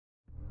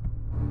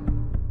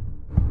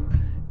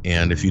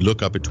And if you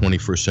look up at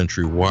 21st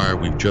Century Wire,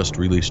 we've just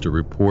released a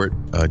report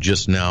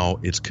just now.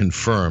 It's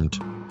confirmed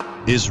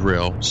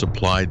Israel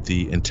supplied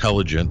the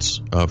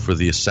intelligence for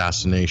the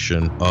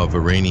assassination of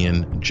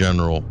Iranian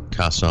General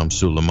Qasem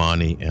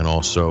Soleimani and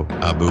also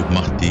Abu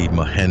Mahdi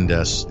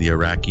Mohandes, the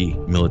Iraqi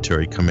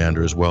military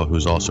commander as well,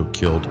 who's also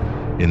killed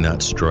in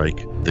that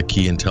strike. The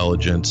key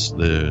intelligence,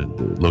 the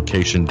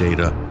location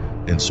data,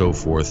 and so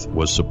forth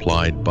was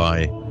supplied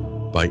by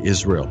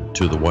Israel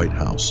to the White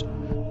House.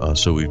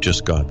 So we've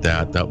just got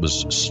that. That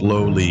was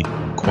slowly,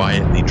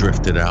 quietly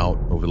drifted out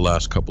over the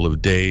last couple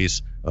of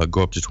days.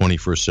 Go up to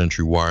 21st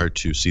Century Wire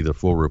to see the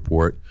full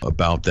report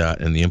about that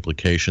and the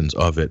implications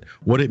of it.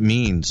 What it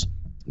means,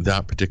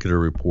 that particular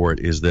report,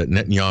 is that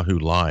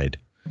Netanyahu lied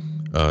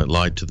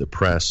to the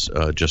press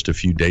just a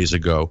few days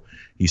ago.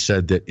 He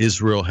said that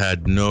Israel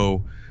had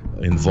no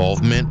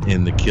involvement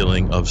in the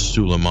killing of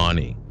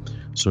Soleimani.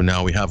 So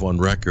now we have on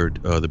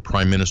record the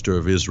Prime Minister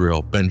of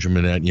Israel,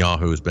 Benjamin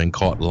Netanyahu, has been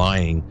caught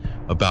lying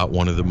about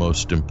one of the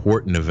most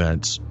important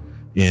events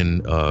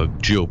in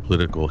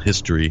geopolitical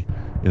history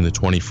in the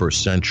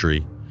 21st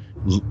century.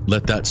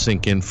 Let that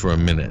sink in for a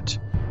minute.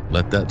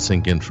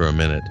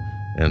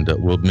 And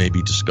we'll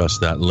maybe discuss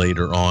that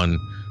later on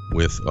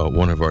with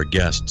one of our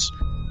guests.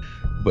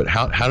 But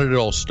how did it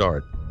all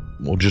start?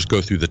 We'll just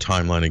go through the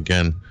timeline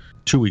again.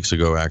 2 weeks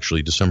ago,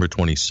 actually, December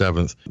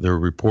 27th, there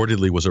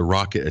reportedly was a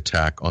rocket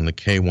attack on the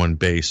K-1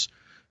 base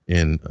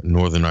in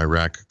northern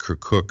Iraq,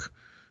 Kirkuk,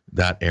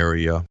 that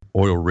area,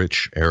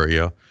 oil-rich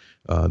area.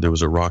 There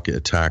was a rocket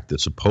attack that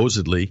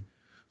supposedly,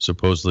 we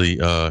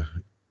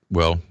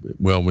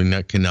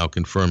can now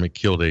confirm it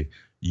killed a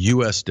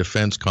U.S.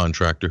 defense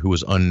contractor who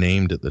was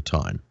unnamed at the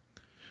time,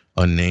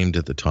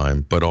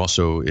 but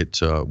also it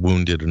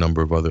wounded a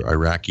number of other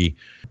Iraqi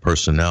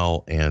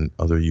personnel, and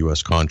other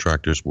U.S.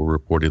 contractors were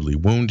reportedly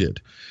wounded.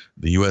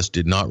 The U.S.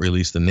 did not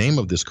release the name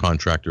of this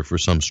contractor for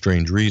some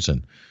strange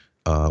reason.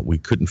 We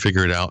couldn't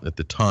figure it out at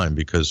the time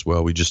because,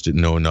 we just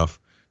didn't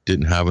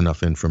have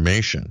enough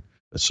information.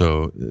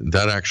 So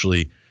that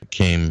actually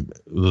came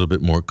a little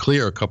bit more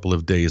clear a couple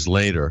of days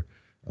later.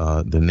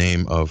 The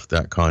name of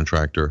that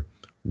contractor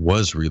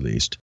was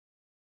released.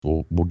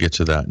 We'll get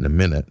to that in a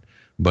minute.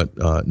 But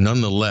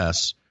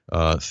nonetheless,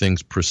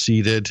 things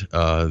proceeded.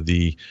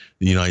 The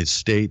United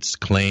States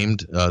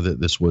claimed that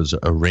this was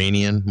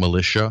Iranian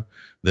militia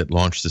that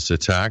launched this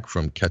attack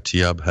from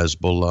Kataib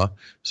Hezbollah.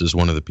 This is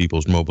one of the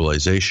People's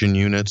Mobilization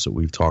Units that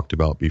we've talked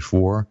about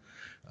before.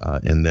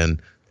 And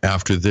then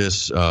after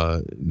this,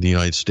 the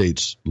United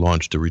States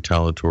launched a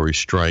retaliatory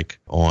strike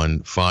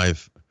on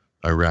 5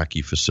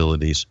 Iraqi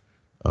facilities.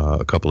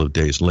 A couple of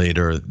days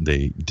later,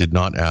 they did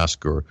not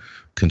ask or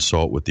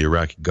consult with the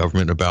Iraqi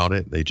government about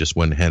it. They just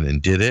went ahead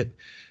and did it.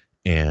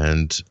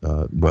 And,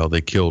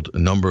 they killed a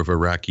number of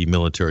Iraqi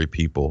military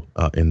people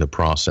in the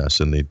process,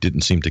 and they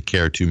didn't seem to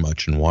care too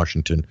much in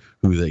Washington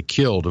who they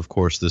killed. Of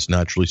course, this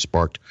naturally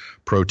sparked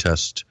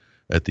protests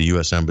at the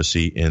U.S.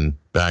 Embassy in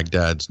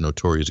Baghdad's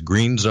notorious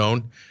Green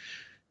Zone.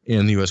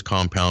 And the U.S.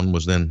 compound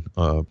was then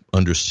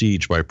under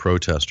siege by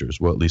protesters.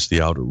 Well, at least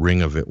the outer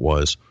ring of it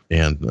was.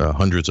 And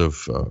hundreds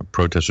of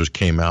protesters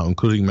came out,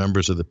 including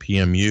members of the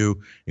PMU,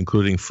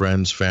 including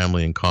friends,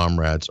 family, and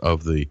comrades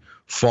of the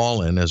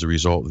fallen as a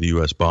result of the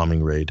U.S.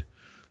 bombing raid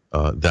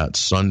that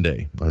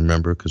Sunday. I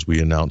remember because we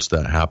announced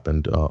that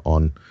happened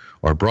on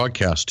our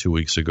broadcast 2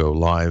 weeks ago,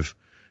 live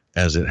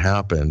as it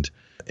happened.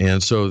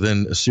 And so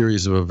then a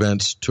series of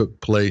events took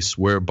place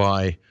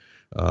whereby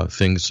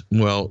things,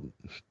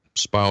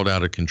 spiraled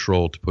out of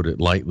control, to put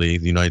it lightly.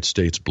 The United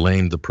States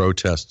blamed the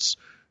protests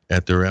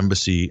at their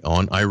embassy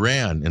on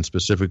Iran and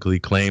specifically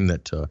claimed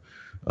that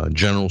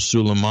General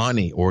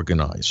Soleimani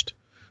organized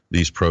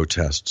these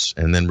protests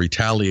and then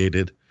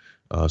retaliated,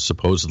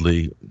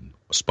 supposedly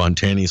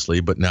spontaneously,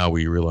 but now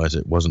we realize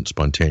it wasn't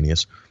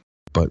spontaneous,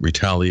 but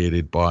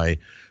retaliated by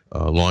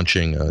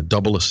launching a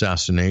double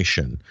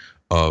assassination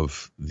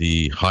of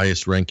the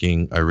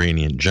highest-ranking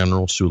Iranian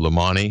general,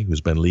 Soleimani,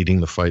 who's been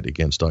leading the fight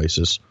against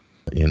ISIS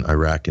in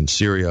Iraq and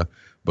Syria,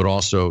 but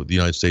also the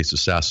United States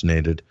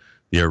assassinated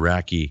the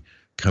Iraqi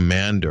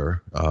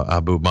commander,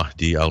 Abu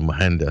Mahdi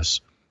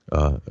al-Mohandes,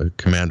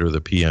 commander of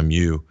the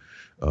PMU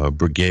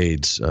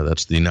brigades.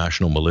 That's the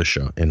national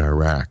militia in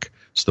Iraq.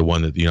 It's the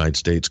one that the United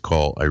States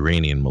call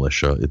Iranian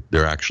militia.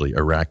 They're actually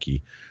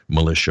Iraqi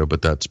militia,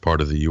 but that's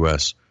part of the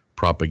U.S.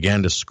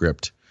 propaganda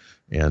script.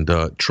 And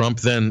Trump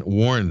then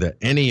warned that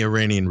any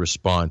Iranian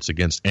response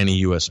against any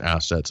U.S.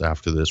 assets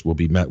after this will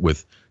be met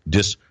with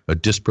a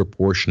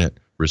disproportionate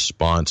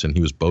response, and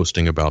he was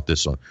boasting about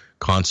this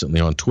constantly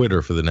on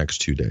Twitter for the next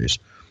 2 days.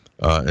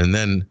 And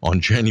then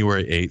on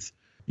January 8th,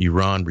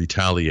 Iran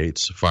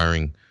retaliates,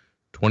 firing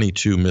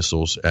 22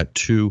 missiles at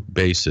 2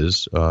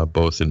 bases,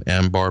 both in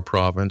Anbar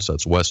province,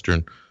 that's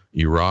western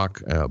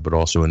Iraq, but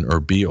also in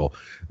Erbil,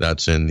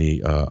 that's in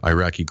the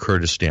Iraqi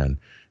Kurdistan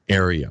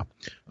area.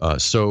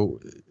 So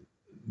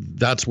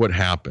that's what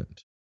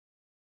happened.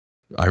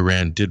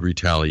 Iran did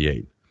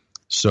retaliate.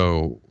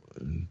 So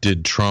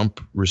did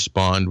Trump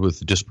respond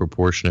with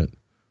disproportionate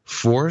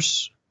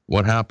force?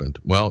 What happened?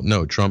 Well,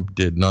 no, Trump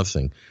did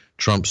nothing.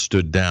 Trump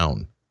stood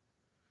down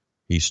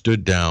He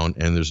stood down,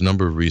 and there's a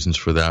number of reasons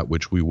for that,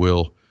 which we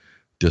will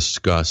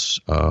discuss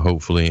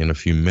hopefully in a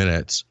few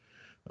minutes.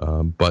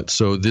 But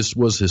so this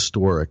was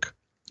historic.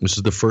 This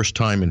is the first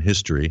time in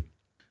history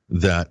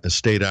that a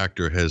state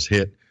actor has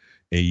hit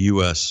a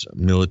U.S.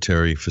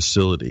 military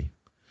facility,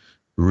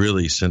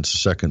 really since the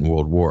Second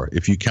World War.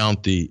 If you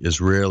count the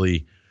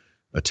Israeli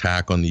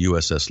attack on the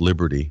USS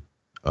Liberty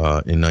in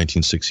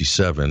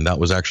 1967, that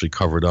was actually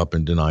covered up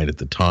and denied at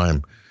the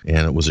time,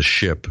 and it was a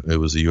ship. It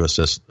was a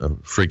USS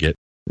frigate,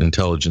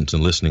 intelligence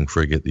and listening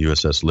frigate. The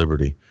USS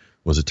Liberty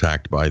was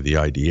attacked by the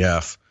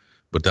IDF,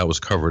 but that was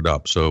covered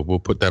up, so we'll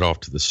put that off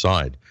to the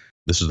side.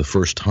 This is the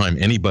first time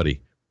anybody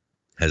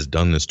has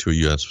done this to a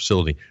U.S.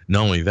 facility.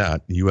 Not only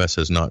that, the U.S.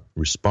 has not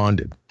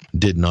responded,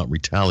 did not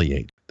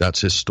retaliate. That's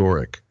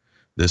historic.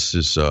 This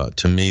is,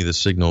 to me, this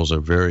signals a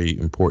very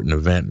important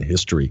event in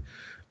history,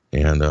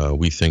 and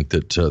we think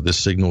that this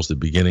signals the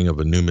beginning of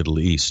a new Middle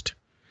East,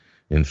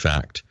 in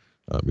fact,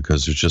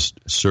 because there's just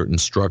certain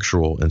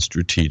structural and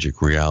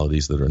strategic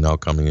realities that are now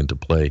coming into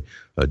play,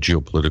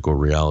 geopolitical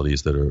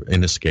realities that are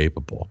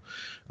inescapable.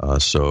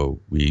 So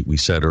we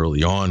said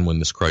early on when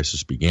this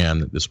crisis began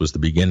that this was the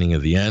beginning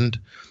of the end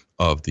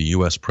of the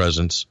U.S.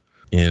 presence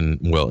in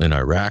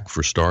Iraq,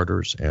 for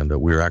starters, and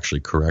we're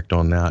actually correct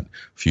on that. A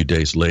few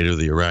days later,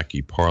 the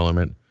Iraqi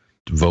parliament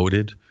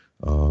voted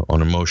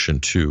on a motion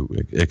to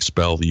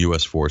expel the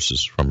U.S.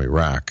 forces from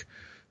Iraq,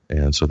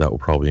 and so that will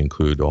probably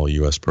include all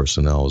U.S.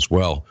 personnel as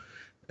well.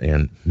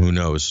 And who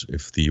knows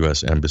if the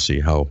U.S. embassy,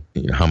 how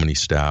many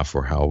staff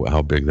or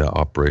how big that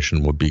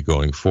operation will be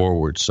going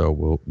forward.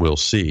 So we'll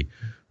see.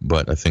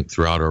 But I think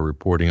throughout our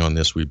reporting on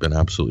this, we've been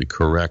absolutely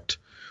correct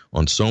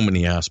on so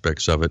many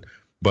aspects of it.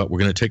 But we're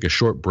going to take a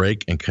short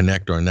break and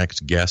connect our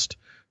next guest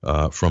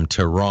from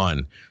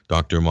Tehran,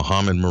 Dr.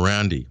 Mohammad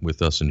Marandi,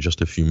 with us in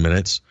just a few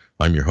minutes.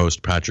 I'm your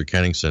host, Patrick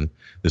Henningsen.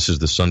 This is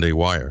the Sunday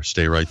Wire.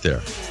 Stay right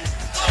there.